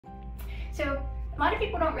So a lot of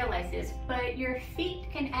people don't realize this, but your feet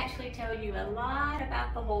can actually tell you a lot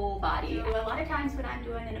about the whole body. A lot of times when I'm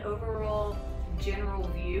doing an overall general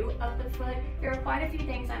view of the foot, there are quite a few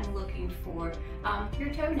things I'm looking for. Your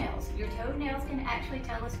toenails. Your toenails can actually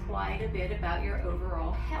tell us quite a bit about your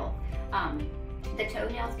overall health. The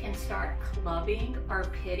toenails can start clubbing or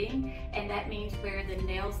pitting, and that means where the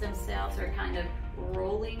nails themselves are kind of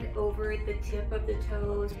rolling over the tip of the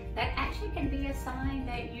toes. That actually can be a sign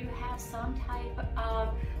that you have some type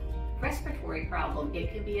of respiratory problem.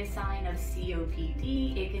 It can be a sign of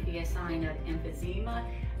COPD, it can be a sign of emphysema.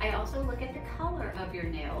 I also look at the color of your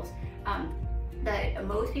nails.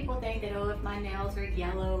 Most people think that, oh, if my nails are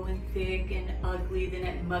yellow and thick and ugly, then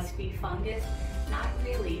it must be fungus. Not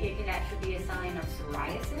really. It could actually be a sign of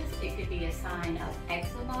psoriasis. It could be a sign of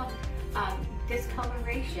eczema.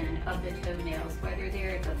 Discoloration of the toenails, whether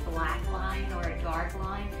there's a black line or a dark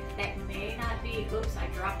line, that may not be, oops, I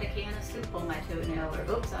dropped a can of soup on my toenail,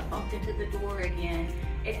 or oops, I bumped into the door again.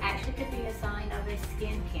 It actually could be a sign of a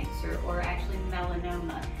skin cancer or actually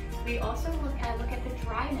melanoma. We also look at the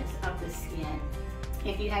dryness of the skin.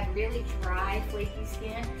 If you have really dry, flaky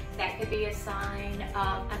skin, that could be a sign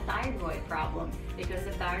of a thyroid problem, because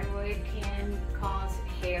the thyroid can cause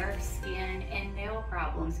hair, skin, and nail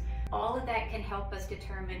problems. All of that can help us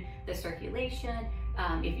determine the circulation,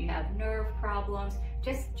 if you have nerve problems,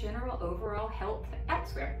 just general overall health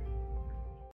elsewhere.